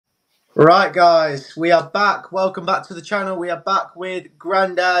Right, guys, we are back. Welcome back to the channel. We are back with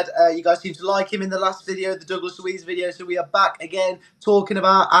Grandad. You guys seem to like him in the last video, the Douglas Luiz video. So we are back again talking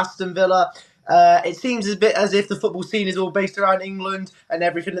about Aston Villa. It seems a bit as if the football scene is all based around England and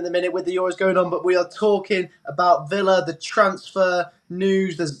everything at the minute with the Euros going on. But we are talking about Villa, the transfer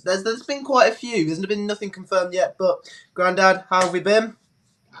news. There's been quite a few. There's been nothing confirmed yet. But Grandad, how have we been?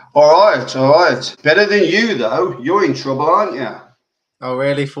 All right, all right. Better than you, though. You're in trouble, aren't you? Oh,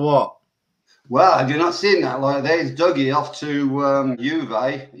 really? For what? Well, have you not seen that? Like, there's Dougie off to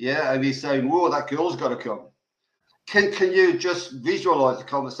Juve, yeah, and he's saying, "Whoa, that girl's got to come." Can you just visualize the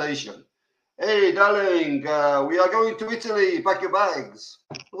conversation? Hey, darling, we are going to Italy. Pack your bags.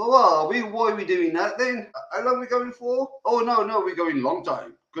 Well, why are we doing that then? How long are we going for? Oh, no, we're going a long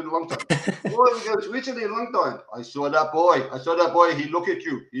time. Good long time. Why are we going to Italy a long time? I saw that boy. He look at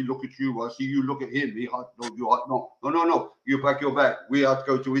you. He look at you. I see you look at him. He hot. No, you hot. No. You pack your bag. We have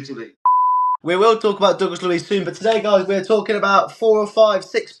to go to Italy. We will talk about Douglas Luiz soon, but today, guys, we're talking about 4 or 5,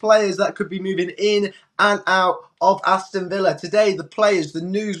 6 players that could be moving in and out of Aston Villa. Today, the players, the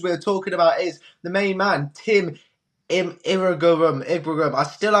news we're talking about is the main man, Tammy Abraham. I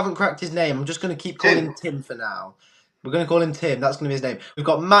still haven't cracked his name. I'm just going to keep calling him Tim for now. We're going to call him Tim. That's going to be his name. We've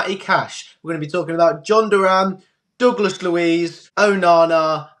got Matty Cash. We're going to be talking about John Duran, Douglas Luiz,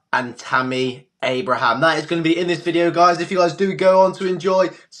 Onana, and Tammy Abraham. That is going to be in this video, guys. If you guys do go on to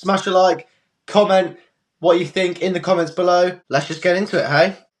enjoy, smash a like. Comment what you think in the comments below. Let's just get into it,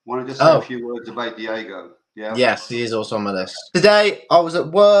 hey? Want to just say a few words about Diego? Yeah. Yes, he is also on my list. Today, I was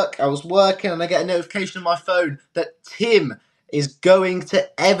at work. I was working, and I get a notification on my phone that Tim is going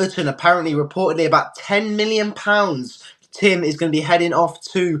to Everton. Apparently, reportedly, about £10 million. Tim is going to be heading off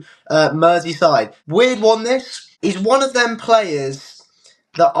to Merseyside. Weird one, this. He's one of them players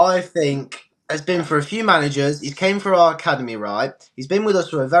that I think has been for a few managers. He's came for our academy, right? He's been with us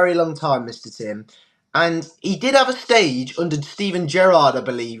for a very long time, Mr. Tim. And he did have a stage under Steven Gerrard, I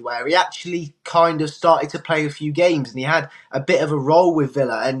believe, where he actually kind of started to play a few games and he had a bit of a role with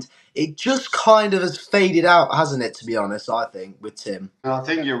Villa. And it just kind of has faded out, hasn't it, to be honest, I think, with Tim. I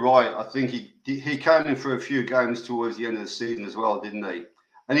think you're right. I think he came in for a few games towards the end of the season as well, didn't he?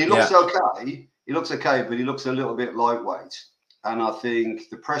 And he looks okay. He looks okay, but he looks a little bit lightweight. And I think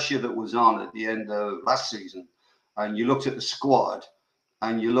the pressure that was on at the end of last season, and you looked at the squad,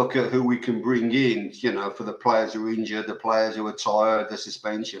 and you look at who we can bring in, you know, for the players who are injured, the players who are tired, the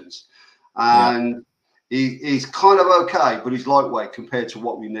suspensions. And he's kind of okay, but he's lightweight compared to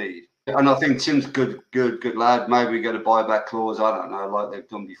what we need. And I think Tim's good lad. Maybe we get a buyback clause. I don't know, like they've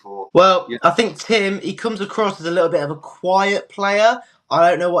done before. Well, yeah. I think Tim, he comes across as a little bit of a quiet player. I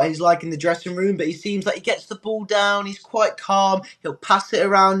don't know what he's like in the dressing room, but he seems like he gets the ball down. He's quite calm. He'll pass it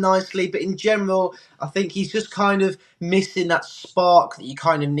around nicely. But in general, I think he's just kind of missing that spark that you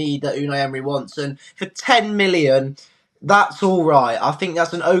kind of need that Unai Emery wants. And for 10 million, that's all right. I think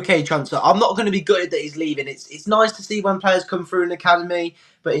that's an okay transfer. I'm not going to be gutted that he's leaving. It's nice to see when players come through an academy,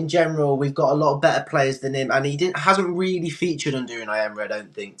 but in general, we've got a lot of better players than him, and he hasn't really featured under Unai Emery, I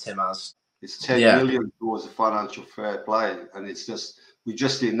don't think, Tim has. It's 10 million towards a financial fair play, and it's just we're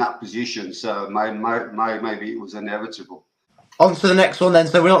just in that position, so maybe it was inevitable. On to the next one then.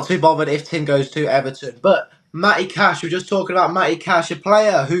 So we're not too bothered if Tim goes to Everton, but Matty Cash, we're just talking about Matty Cash, a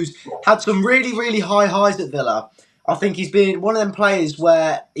player who's had some really high highs at Villa. I think he's been one of them players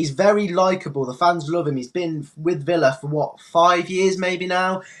where he's very likeable. The fans love him. He's been with Villa for, what, 5 years maybe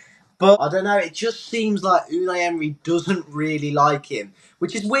now? But I don't know, it just seems like Unai Emery doesn't really like him,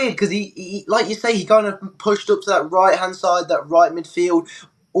 which is weird because he, like you say, he kind of pushed up to that right-hand side, that right midfield,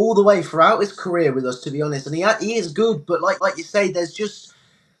 all the way throughout his career with us, to be honest. And he is good, but like you say, there's just...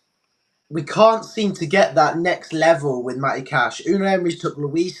 we can't seem to get that next level with Matty Cash. Unai Emery's took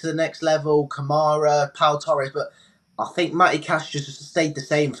Luiz to the next level, Kamara, Pau Torres, but I think Matty Cash just stayed the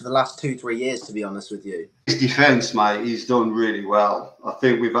same for the last 2-3 years, to be honest with you. His defence, mate, he's done really well. I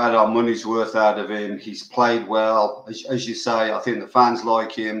think we've had our money's worth out of him. He's played well. As you say, I think the fans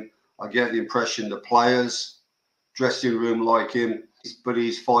like him. I get the impression the players, dressing room like him, but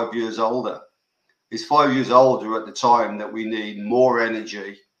he's 5 years older. He's 5 years older at the time that we need more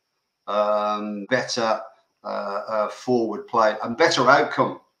energy, better forward play, and better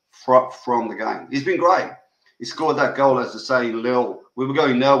outcome from the game. He's been great. He scored that goal, as I say, in Lille. We were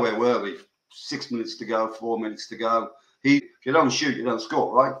going nowhere, were we? 6 minutes to go, 4 minutes to go. If you don't shoot, you don't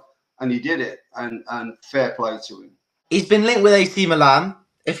score, right? And he did it, and fair play to him. He's been linked with AC Milan.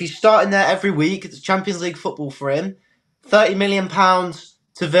 If he's starting there every week, it's Champions League football for him. £30 million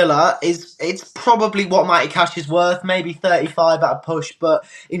to Villa it's probably what Matty Cash is worth, maybe 35 at a push. But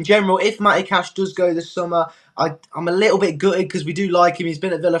in general, if Matty Cash does go this summer, I'm a little bit gutted because we do like him. He's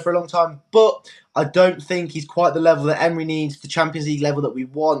been at Villa for a long time, but I don't think he's quite the level that Emery needs, the Champions League level that we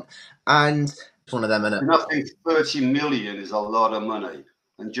want. And it's one of them, isn't it? I think 30 million is a lot of money.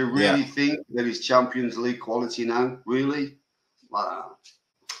 And do you really think that he's Champions League quality now? Really?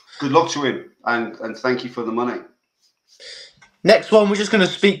 Good luck to him, and thank you for the money. Next one, we're just going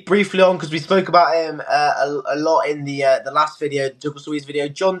to speak briefly on because we spoke about him a lot in the last video, the Douglas Luiz video.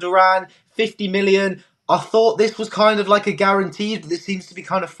 John Duran, 50 million. I thought this was kind of like a guaranteed, but this seems to be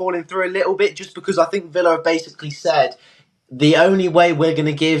kind of falling through a little bit just because I think Villa have basically said the only way we're going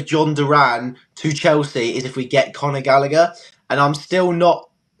to give John Duran to Chelsea is if we get Conor Gallagher. And I'm still not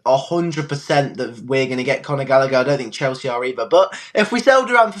 100% that we're going to get Conor Gallagher. I don't think Chelsea are either. But if we sell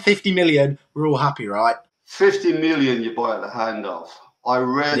Duran for 50 million, we're all happy, right? 50 million you buy at the hand of. I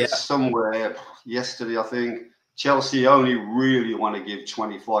read somewhere yesterday, I think, Chelsea only really want to give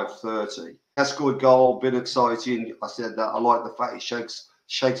 25, 30. That's good goal, been exciting. I said that. I like the fact he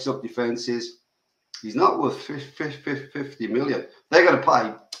shakes up defences. He's not worth 50 million. They're going to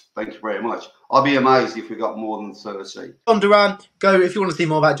pay. Thank you very much. I'll be amazed if we got more than 30. John Duran, go if you want to see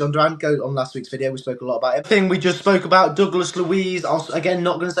more about John Duran, go on last week's video. We spoke a lot about him. The thing we just spoke about, Douglas Luiz. Again,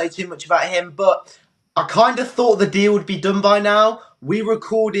 not going to say too much about him, but I kind of thought the deal would be done by now. We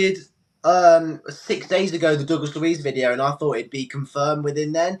recorded 6 days ago the Douglas Luiz video, and I thought it'd be confirmed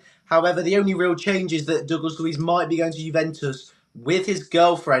within then. However, the only real change is that Douglas Luiz might be going to Juventus with his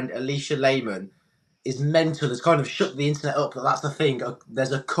girlfriend, Alicia Lehmann. Is mental. It's kind of shook the internet up. But that's the thing.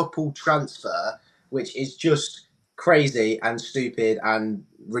 There's a couple transfer, which is just crazy and stupid and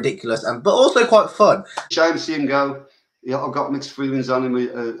ridiculous, but also quite fun. Shame to see him go. Yeah, I've got mixed feelings on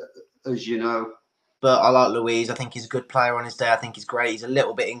him, as you know. But I like Luiz. I think he's a good player on his day. I think he's great. He's a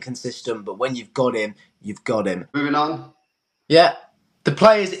little bit inconsistent, but when you've got him, you've got him. Moving on. Yeah. The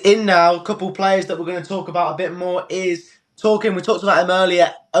players in now, a couple players that we're going to talk about a bit more is we talked about him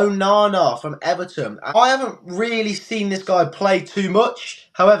earlier, Onana from Everton. I haven't really seen this guy play too much.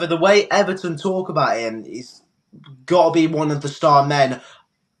 However, the way Everton talk about him, he's got to be one of the star men.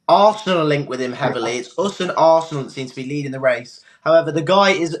 Arsenal are linked with him heavily. It's us and Arsenal that seem to be leading the race. However, the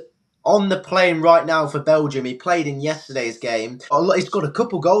guy is on the plane right now for Belgium. He played in yesterday's game. He's got a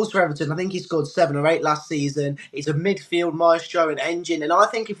couple goals for Everton. I think he scored 7 or 8 last season. He's a midfield maestro and engine. And I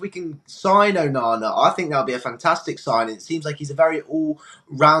think if we can sign Onana, I think that'll be a fantastic signing. It seems like he's a very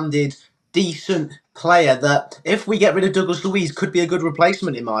all-rounded, decent player that, if we get rid of Douglas Luiz, could be a good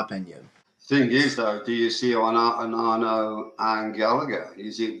replacement, in my opinion. Thing is, though, do you see Onana and Gallagher?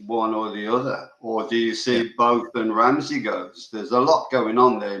 Is it one or the other? Or do you see both and Ramsey goes? There's a lot going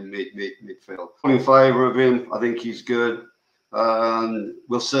on there in midfield. I'm in favour of him. I think he's good.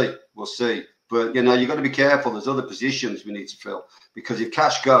 We'll see. We'll see. But, you know, you've got to be careful. There's other positions we need to fill. Because if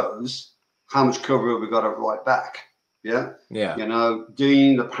Cash goes, how much cover have we got at right back? Yeah? Yeah. You know,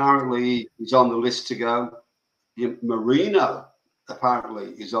 Dean apparently is on the list to go. Marino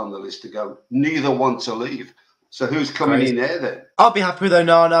apparently is on the list to go. Neither want to leave. So who's coming in there then? I'll be happy with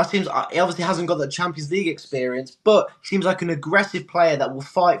Onana. He obviously hasn't got the Champions League experience, but he seems like an aggressive player that will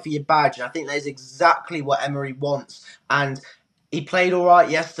fight for your badge. And I think that is exactly what Emery wants. And he played all right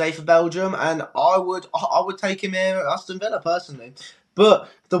yesterday for Belgium, and I would take him here at Aston Villa personally. But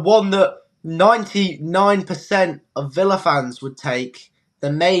the one that 99% of Villa fans would take,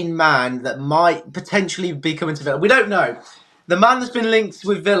 the main man that might potentially be coming to Villa, we don't know. The man that's been linked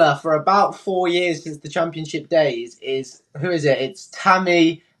with Villa for about 4 years since the Championship days who is it? It's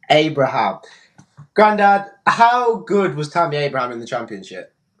Tammy Abraham. Grandad, how good was Tammy Abraham in the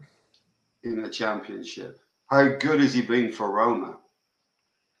Championship? In the Championship. How good has he been for Roma?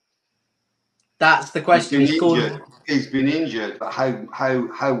 That's the question. He's been injured, but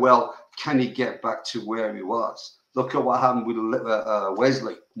how well can he get back to where he was? Look at what happened with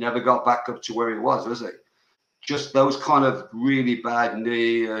Wesley. Never got back up to where he was he? Just those kind of really bad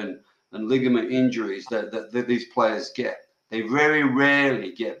knee and ligament injuries that these players get. They very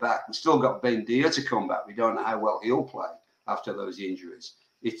rarely get back. We've still got Ben Deer to come back. We don't know how well he'll play after those injuries.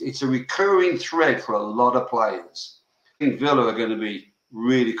 It's a recurring thread for a lot of players. I think Villa are going to be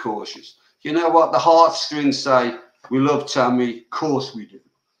really cautious. You know what? The heartstrings say, we love Tammy. Of course we do.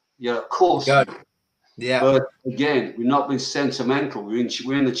 Yeah, of course we do. Yeah. But again, we're not being sentimental. We're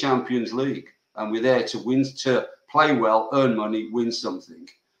in the Champions League. And we're there to win, to play well, earn money, win something.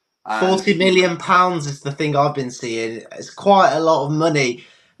 £40 million is the thing I've been seeing. It's quite a lot of money.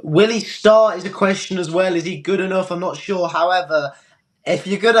 Will he start is a question as well. Is he good enough? I'm not sure. However, if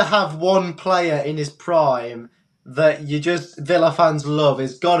you're going to have one player in his prime that Villa fans love,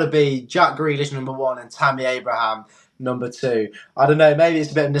 it's got to be Jack Grealish, number 1, and Tammy Abraham, number 2. I don't know, maybe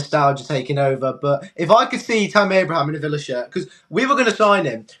it's a bit of nostalgia taking over, but if I could see Tammy Abraham in a Villa shirt, because we were going to sign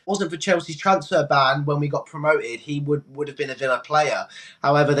him, it wasn't for Chelsea's transfer ban when we got promoted, he would have been a Villa player.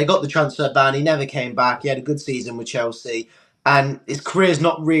 However, they got the transfer ban, he never came back, he had a good season with Chelsea, and his career's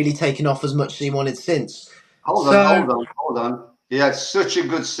not really taken off as much as he wanted since. Hold on. He had such a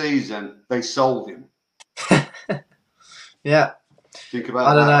good season, they sold him. Yeah. Think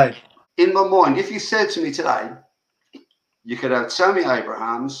about that. I don't know. In my mind, if you said to me today, you could have Tammy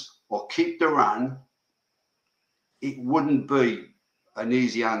Abrahams or keep Duran, it wouldn't be an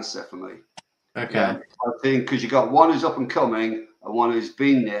easy answer for me. Okay. Yeah, I think because you got one who's up and coming and one who's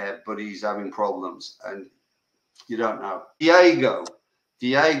been there, but he's having problems, and you don't know. Diego,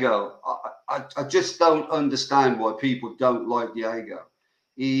 I just don't understand why people don't like Diego.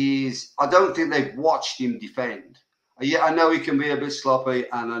 I don't think they've watched him defend. Yeah, I know he can be a bit sloppy,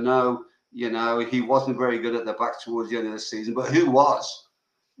 and I know, he wasn't very good at the back towards the end of the season, but who was?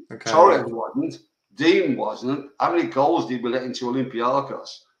 Okay. Torres wasn't. Dean wasn't. How many goals did we let into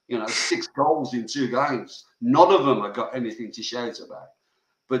Olympiacos? 6 goals in 2 games. None of them have got anything to shout about.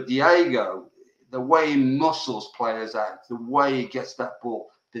 But Diego, the way he muscles players out, the way he gets that ball,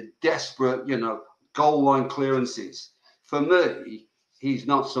 the desperate, goal line clearances. For me, he's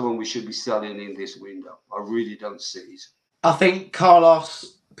not someone we should be selling in this window. I really don't see it. I think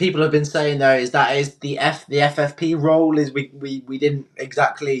Carlos, people have been saying though, is the FFP role is we didn't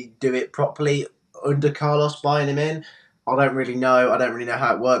exactly do it properly under Carlos buying him in. I don't really know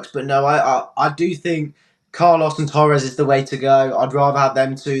how it works, but no, I do think Carlos and Torres is the way to go. I'd rather have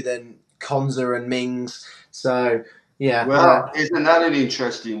them 2 than Konza and Mings. So yeah. Well, isn't that an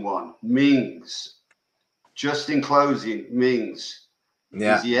interesting one? Mings. Just in closing, Mings.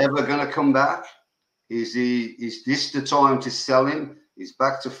 Yeah. Is he ever going to come back? Is this the time to sell him? He's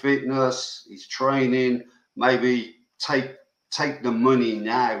back to fitness. He's training. Maybe take the money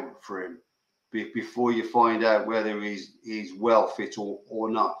now for him before you find out whether he's well fit or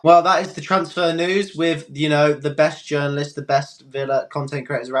not. Well, that is the transfer news with, the best journalists, the best Villa content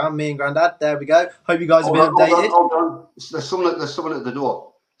creators around, me and Grandad. There we go. Hope you guys have been updated. Hold on. There's someone at the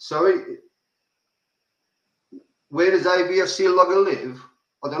door. Sorry. Where does AVFC logger live?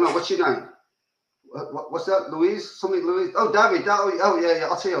 I don't know. What's your name? What's that, Luiz? Something Luiz? Oh, David. Oh, yeah.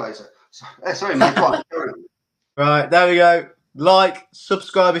 I'll see you later. Sorry, mate. Go on. Right, there we go. Like,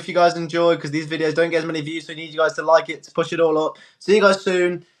 subscribe if you guys enjoy, because these videos don't get as many views, so we need you guys to like it to push it all up. See you guys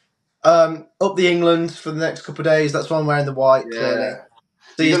soon. Up the England for the next couple of days. That's why I'm wearing the white, clearly.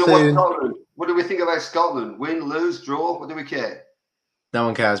 See you soon. What do we think about Scotland? Win, lose, draw? What do we care? No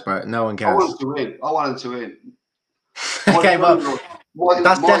one cares, bro. No one cares. I want them to win. Okay, well,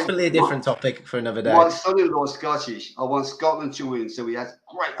 that's definitely a different topic for another day. My son-in-law is Scottish. I want Scotland to win, so he has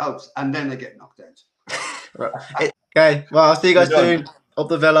great hopes, and then they get knocked out. Right. Okay, well, I'll see you guys soon. Up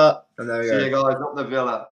the Villa, and there we go. See you guys, up the Villa.